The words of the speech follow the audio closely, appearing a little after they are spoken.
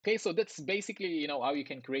Okay, so that's basically how you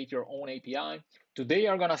can create your own API. Today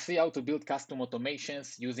you're gonna see how to build custom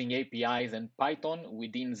automations using APIs and Python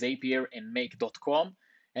within Zapier and make.com.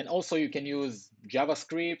 And also you can use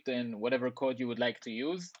JavaScript and whatever code you would like to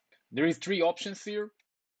use. There is 3 options here.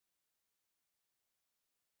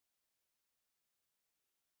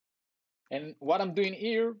 And what I'm doing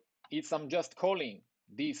here is I'm just calling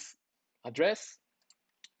this address.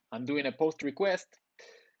 I'm doing a post request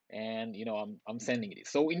and I'm sending it.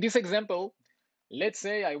 So in this example, let's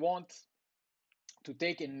say I want to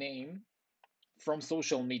take a name from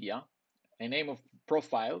social media, a name of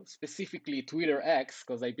profile, specifically Twitter X,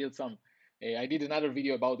 because I did another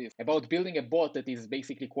video about this, about building a bot that is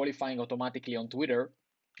basically qualifying automatically on Twitter.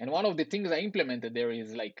 And one of the things I implemented there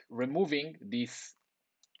is like removing these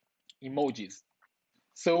emojis.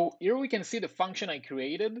 So here we can see the function I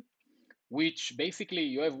created, which basically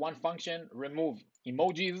you have one function, remove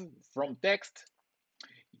emojis from text.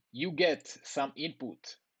 You get some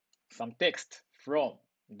input, some text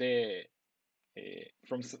the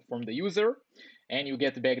from the user, and you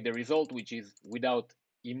get back the result, which is without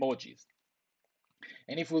emojis.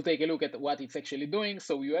 And if we'll take a look at what it's actually doing,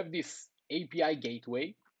 so you have this API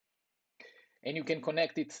gateway, and you can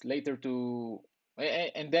connect it later to,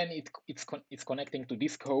 and then it's connecting to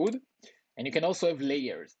this code, and you can also have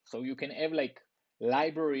layers. So you can have like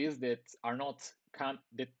libraries that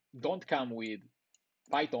don't come with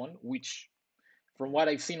Python, which from what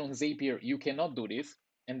I've seen on Zapier, you cannot do this.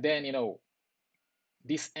 And then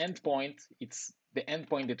this endpoint, it's the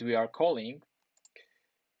endpoint that we are calling,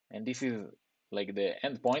 and this is like the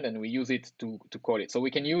endpoint, and we use it to call it. So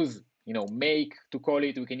we can use make to call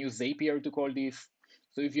it. We can use Zapier to call this.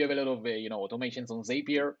 So if you have a lot of automations on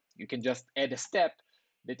Zapier, you can just add a step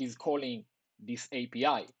that is calling this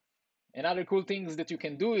API. Another cool things that you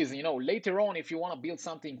can do is later on, if you want to build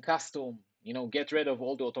something custom, get rid of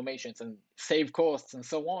all the automations and save costs and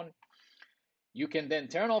so on, you can then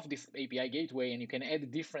turn off this API gateway and you can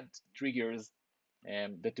add different triggers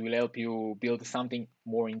that will help you build something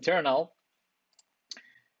more internal.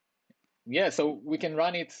 Yeah, so we can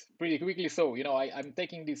run it pretty quickly. So I'm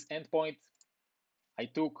taking this endpoint.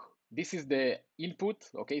 This is the input.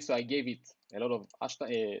 Okay, so I gave it a lot of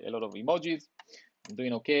emojis. I'm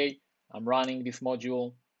doing okay. I'm running this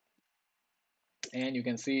module, and you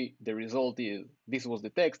can see the result is, this was the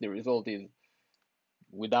text. The result is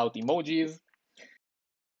without emojis.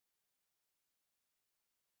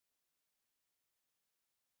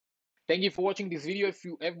 Thank you for watching this video. If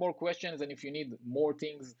you have more questions and if you need more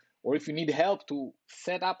things, or if you need help to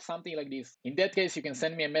set up something like this, in that case, you can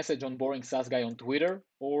send me a message on Boring SaaS Guy on Twitter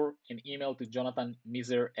or an email to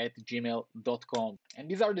jonathanmiser@gmail.com. And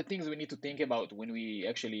these are the things we need to think about when we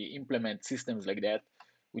actually implement systems like that,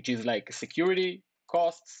 which is like security,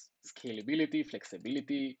 costs, scalability,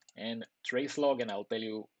 flexibility, and trace log. And I'll tell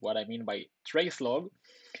you what I mean by trace log.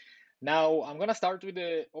 Now, I'm going to start with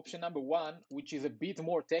the option number 1, which is a bit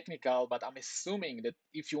more technical, but I'm assuming that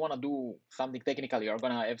if you want to do something technical, you're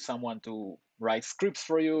going to have someone to write scripts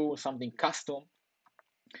for you, something custom.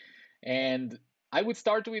 And I would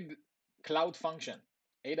start with Cloud Function,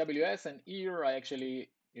 AWS, and here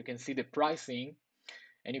you can see the pricing,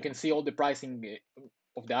 and you can see all the pricing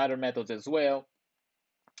of the other methods as well.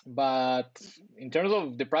 But in terms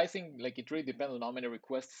of the pricing, like it really depends on how many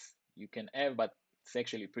requests you can have, but it's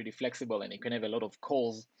actually pretty flexible and you can have a lot of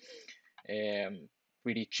calls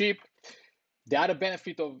pretty cheap. The other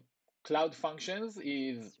benefit of Cloud Functions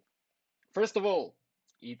is, first of all,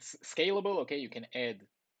 it's scalable. Okay, you can add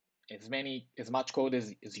as much code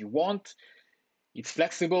as you want. It's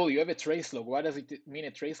flexible. You have a trace log. What does it mean,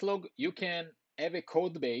 a trace log? You can have a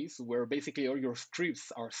code base where basically all your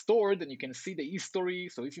scripts are stored and you can see the history.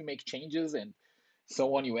 So if you make changes and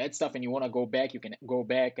so on, you add stuff and you want to go back, you can go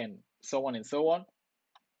back, and so on and so on.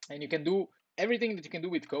 And you can do everything that you can do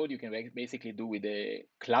with code, you can basically do with the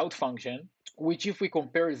Cloud Function, which if we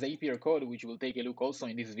compare Zapier Code, which we'll take a look also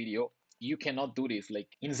in this video, you cannot do this. Like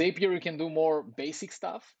in Zapier, you can do more basic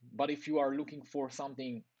stuff, but if you are looking for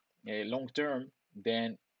something long term,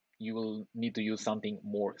 then you will need to use something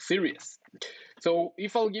more serious. So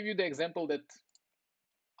if I'll give you the example that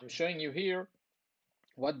I'm showing you here,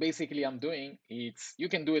 what basically I'm doing, you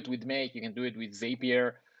can do it with Make, you can do it with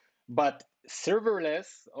Zapier, but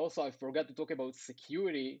serverless, also I forgot to talk about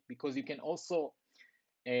security, because you can also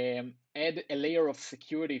add a layer of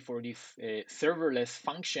security for these serverless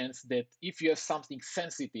functions, that if you have something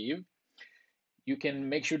sensitive, you can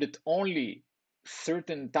make sure that only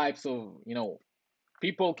certain types of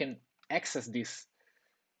people can access this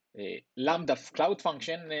Lambda Cloud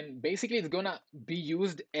Function, and basically it's gonna be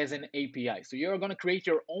used as an API. So you're gonna create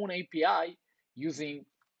your own API using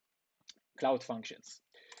Cloud Functions.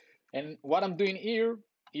 And what I'm doing here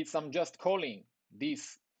is I'm just calling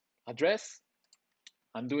this address.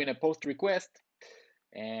 I'm doing a post request,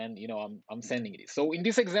 and I'm sending this. So in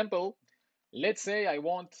this example, let's say I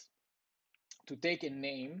want to take a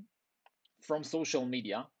name from social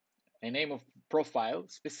media, a name of profile,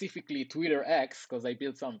 specifically Twitter X, because I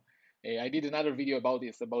did another video about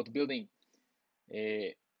this, about building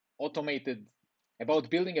a automated, about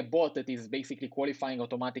building a bot that is basically qualifying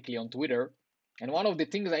automatically on Twitter. And one of the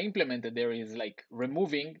things I implemented there is like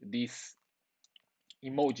removing these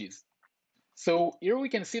emojis. So here we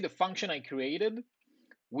can see the function I created,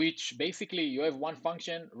 which basically you have one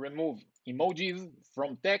function, remove emojis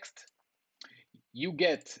from text. You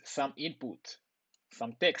get some input,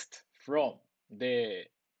 some text the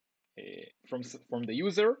from the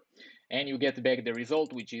user, and you get back the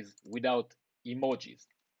result, which is without emojis.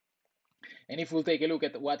 And if we'll take a look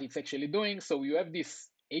at what it's actually doing, so you have this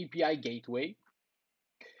API gateway,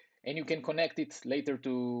 and you can connect it later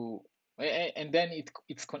to, and then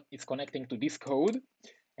it's connecting to this code,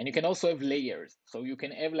 and you can also have layers. So you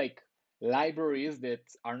can have like libraries that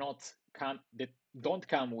don't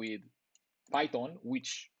come with Python,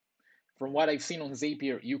 which from what I've seen on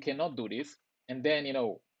Zapier, you cannot do this. And then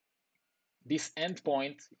this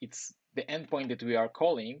endpoint, it's the endpoint that we are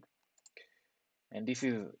calling, and this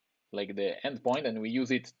is like the endpoint, and we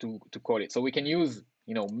use it to call it. So we can use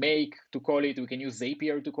make to call it. We can use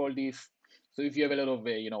Zapier to call this. So if you have a lot of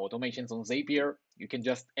automations on Zapier, you can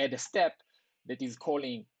just add a step that is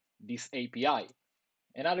calling this API.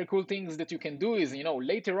 Another cool things that you can do is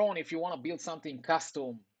later on, if you want to build something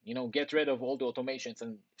custom, get rid of all the automations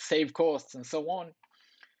and save costs and so on,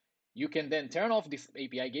 you can then turn off this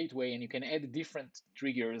API gateway, and you can add different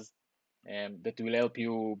triggers that will help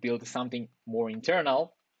you build something more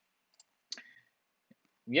internal.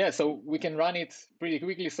 Yeah, so we can run it pretty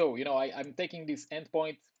quickly. So I'm taking this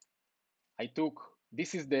endpoint.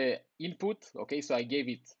 This is the input. Okay, so I gave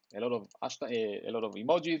it a lot of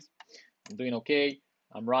emojis. I'm doing okay.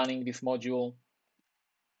 I'm running this module,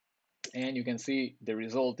 and you can see the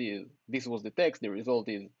result is, this was the text. The result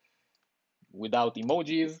is without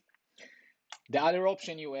emojis. The other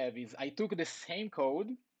option you have is I took the same code,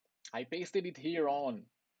 I pasted it here on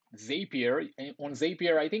Zapier. And on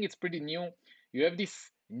Zapier, I think it's pretty new. You have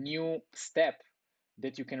this new step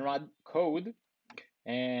that you can run code.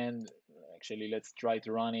 And actually, let's try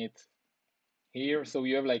to run it here. So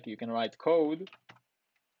you have you can write code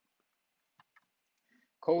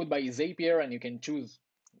by Zapier, and you can choose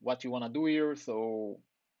what you want to do here. So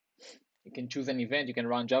you can choose an event, you can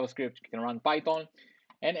run JavaScript, you can run Python.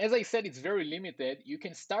 And as I said, it's very limited. You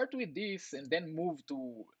can start with this and then move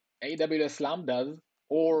to AWS Lambdas,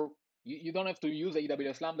 or you don't have to use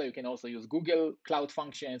AWS Lambda. You can also use Google Cloud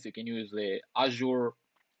Functions. You can use Azure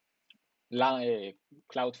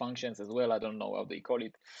Cloud Functions as well. I don't know how they call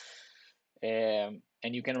it. And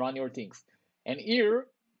you can run your things. And here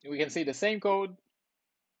we can see the same code,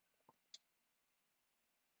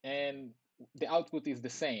 and the output is the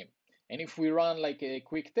same. And if we run like a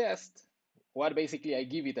quick test, what basically I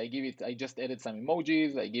just added some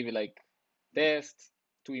emojis. I give it like test,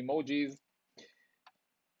 2 emojis,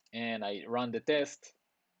 and I run the test,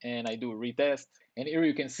 and I do retest. And here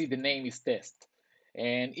you can see the name is test.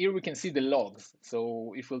 And here we can see the logs.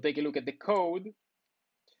 So if we'll take a look at the code,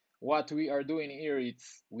 what we are doing here,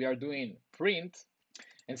 we are doing print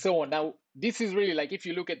and so on. Now, this is really like, if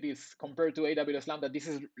you look at this compared to AWS Lambda, this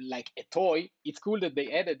is like a toy. It's cool that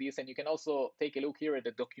they added this, and you can also take a look here at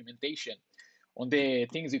the documentation on the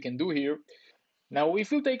things you can do here. Now,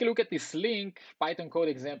 if you take a look at this link, Python code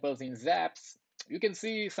examples in Zaps, you can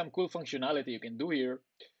see some cool functionality you can do here,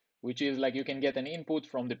 which is like you can get an input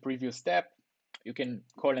from the previous step. You can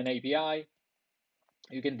call an API.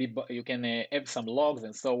 You can have some logs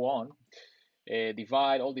and so on.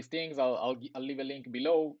 Divide, all these things. I'll leave a link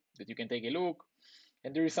below that you can take a look.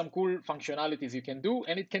 And there is some cool functionalities you can do,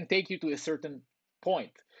 and it can take you to a certain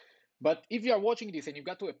point. But if you are watching this and you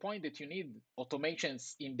got to a point that you need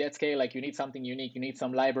automations in that scale, like you need something unique, you need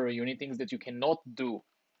some library, you need things that you cannot do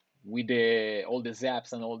with all the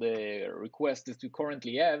zaps and all the requests that you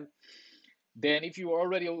currently have, then if you are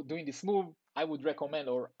already doing this move, I would recommend,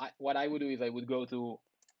 what I would do is I would go to,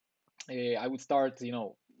 I would start,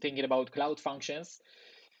 thinking about Cloud Functions.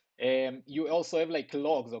 You also have like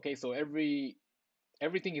logs, okay? So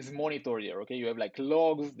everything is monitored here, okay? You have like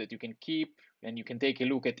logs that you can keep, and you can take a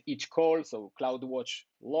look at each call. So CloudWatch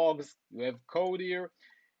logs, you have code here.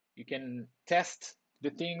 You can test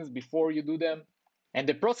the things before you do them. And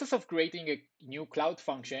the process of creating a new Cloud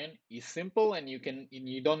Function is simple, and you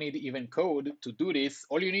don't need even code to do this.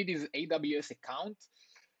 All you need is AWS account.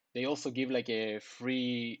 They also give like a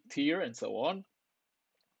free tier and so on.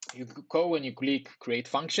 You go and you click create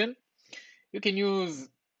function. You can use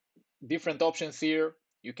different options here.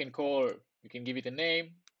 You can give it a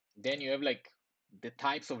name. Then you have like the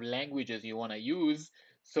types of languages you want to use.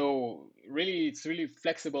 So really, it's really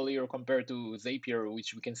flexible here compared to Zapier,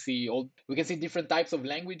 which we can see different types of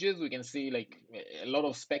languages. We can see like a lot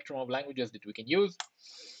of spectrum of languages that we can use.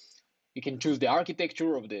 You can choose the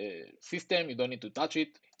architecture of the system. You don't need to touch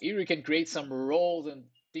it. Here you can create some roles and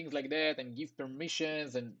things like that, and give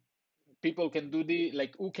permissions, and people can do the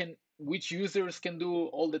like who can which users can do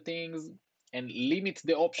all the things, and limit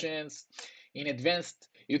the options. In advanced,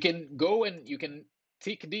 you can go and you can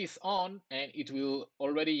tick this on, and it will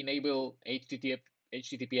already enable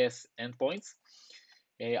https endpoints.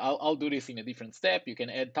 I'll do this in a different step. You can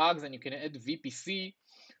add tags and you can add VPC,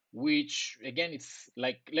 which again, it's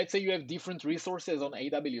like, let's say you have different resources on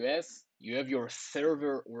AWS, you have your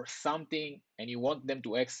server or something, and you want them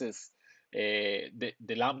to access, the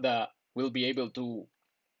Lambda will be able to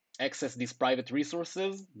access these private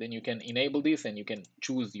resources. Then you can enable this and you can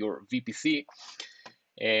choose your VPC,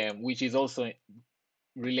 which is also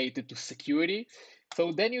related to security.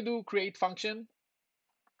 So then you do create function,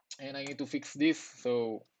 and I need to fix this.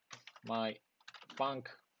 So my func,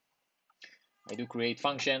 I do create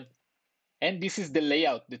function, and this is the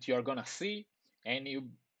layout that you are gonna see. And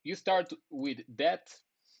you start with that,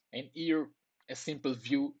 and here a simple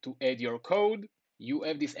view to add your code. You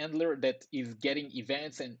have this handler that is getting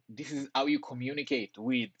events, and this is how you communicate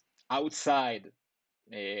with outside,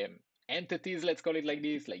 um, entities, let's call it like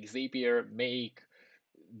this, like Zapier, make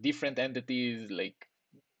different entities like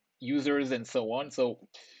users and so on. So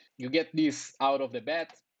you get this out of the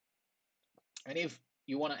bat. And if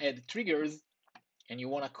you want to add triggers and you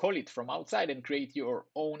want to call it from outside and create your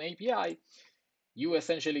own API, you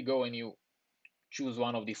essentially go and you choose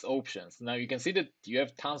one of these options. Now you can see that you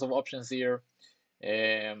have tons of options here,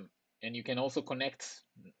 and you can also connect.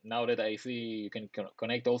 Now that I see, you can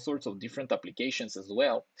connect all sorts of different applications as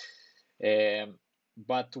well. Um,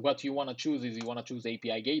 but what you want to choose is you want to choose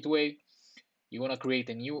API gateway. You want to create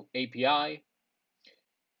a new API.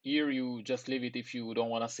 Here you just leave it if you don't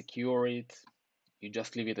want to secure it. You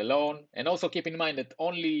just leave it alone. And also keep in mind that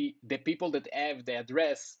only the people that have the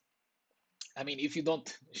address, I mean, if you don't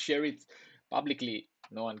share it publicly,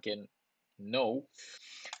 no one can know.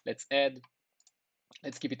 Let's add,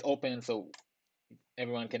 let's keep it open so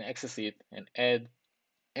everyone can access it and add.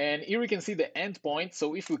 And here we can see the endpoint.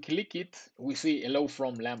 So if we click it, we see hello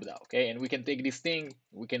from Lambda, okay? And we can take this thing,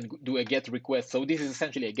 we can do a get request. So this is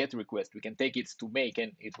essentially a get request. We can take it to make,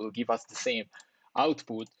 and it will give us the same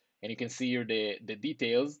output. And you can see here the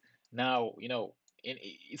details. Now,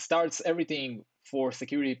 it starts everything for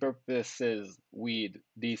security purposes with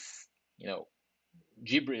this,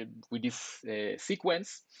 gibber with this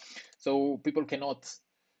sequence. So people cannot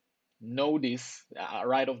know this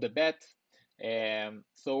right off the bat.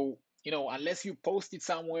 So, unless you post it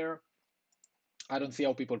somewhere, I don't see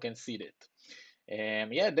how people can see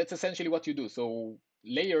it. Yeah, that's essentially what you do. So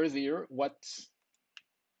layers here, what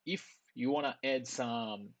if you want to add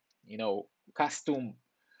some, custom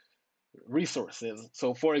resources.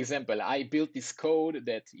 So for example, I built this code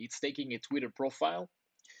that it's taking a Twitter profile.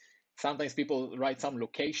 Sometimes people write some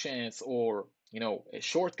locations or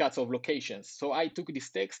shortcuts of locations. So I took this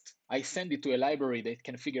text, I send it to a library that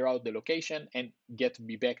can figure out the location and get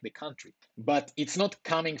me back the country. But it's not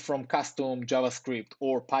coming from custom JavaScript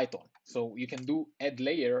or Python. So you can do add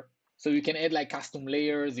layer. So you can add like custom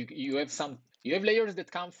layers. You have layers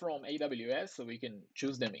that come from AWS, so we can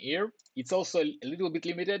choose them here. It's also a little bit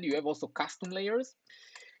limited. You have also custom layers.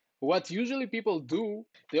 What usually people do,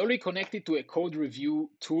 they already connect it to a code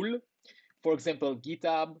review tool. For example,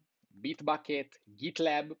 GitHub, Bitbucket,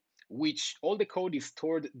 GitLab, which all the code is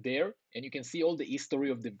stored there, and you can see all the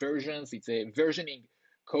history of the versions. It's a versioning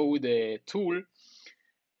code tool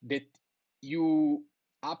that you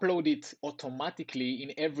upload it automatically.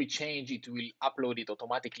 In every change, it will upload it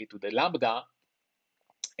automatically to the Lambda,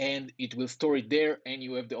 and it will store it there, and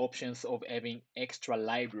you have the options of having extra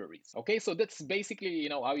libraries. Okay, so that's basically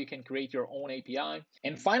how you can create your own API.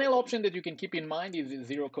 And final option that you can keep in mind is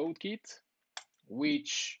Zero Code Kit,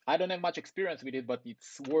 which I don't have much experience with it, but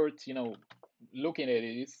it's worth looking at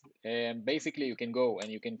it. And basically, you can go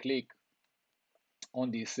and you can click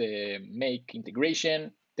on this make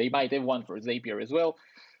integration. They might have one for Zapier as well,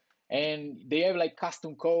 and they have like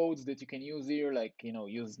custom codes that you can use here, like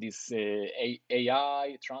use this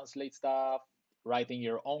AI translate stuff, writing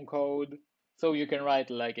your own code. So you can write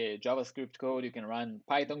like a JavaScript code, you can run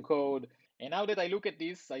Python code. And now that I look at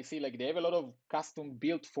this, I see like they have a lot of custom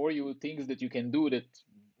built for you things that you can do that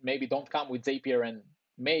maybe don't come with Zapier and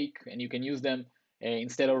make, and you can use them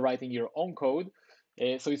instead of writing your own code.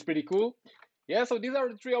 So it's pretty cool. Yeah, so these are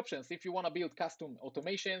the three options. If you want to build custom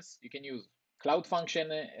automations, you can use Cloud Function,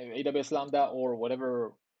 AWS Lambda, or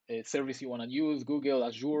whatever service you want to use, Google,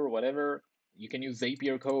 Azure, whatever. You can use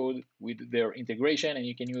Zapier Code with their integration, and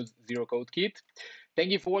you can use Zero Code Kit.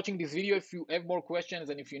 Thank you for watching this video. If you have more questions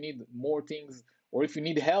and if you need more things, or if you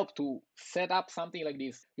need help to set up something like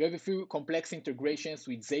this, you have a few complex integrations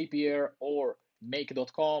with Zapier or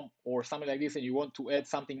make.com or something like this, and you want to add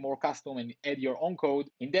something more custom and add your own code,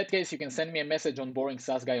 in that case, you can send me a message on Boring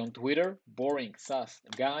SaaS Guy on Twitter, Boring SaaS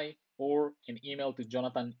Guy, or an email to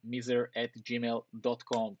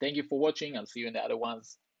jonathanmiser@gmail.com. Thank you for watching. I'll see you in the other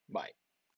ones. Bye.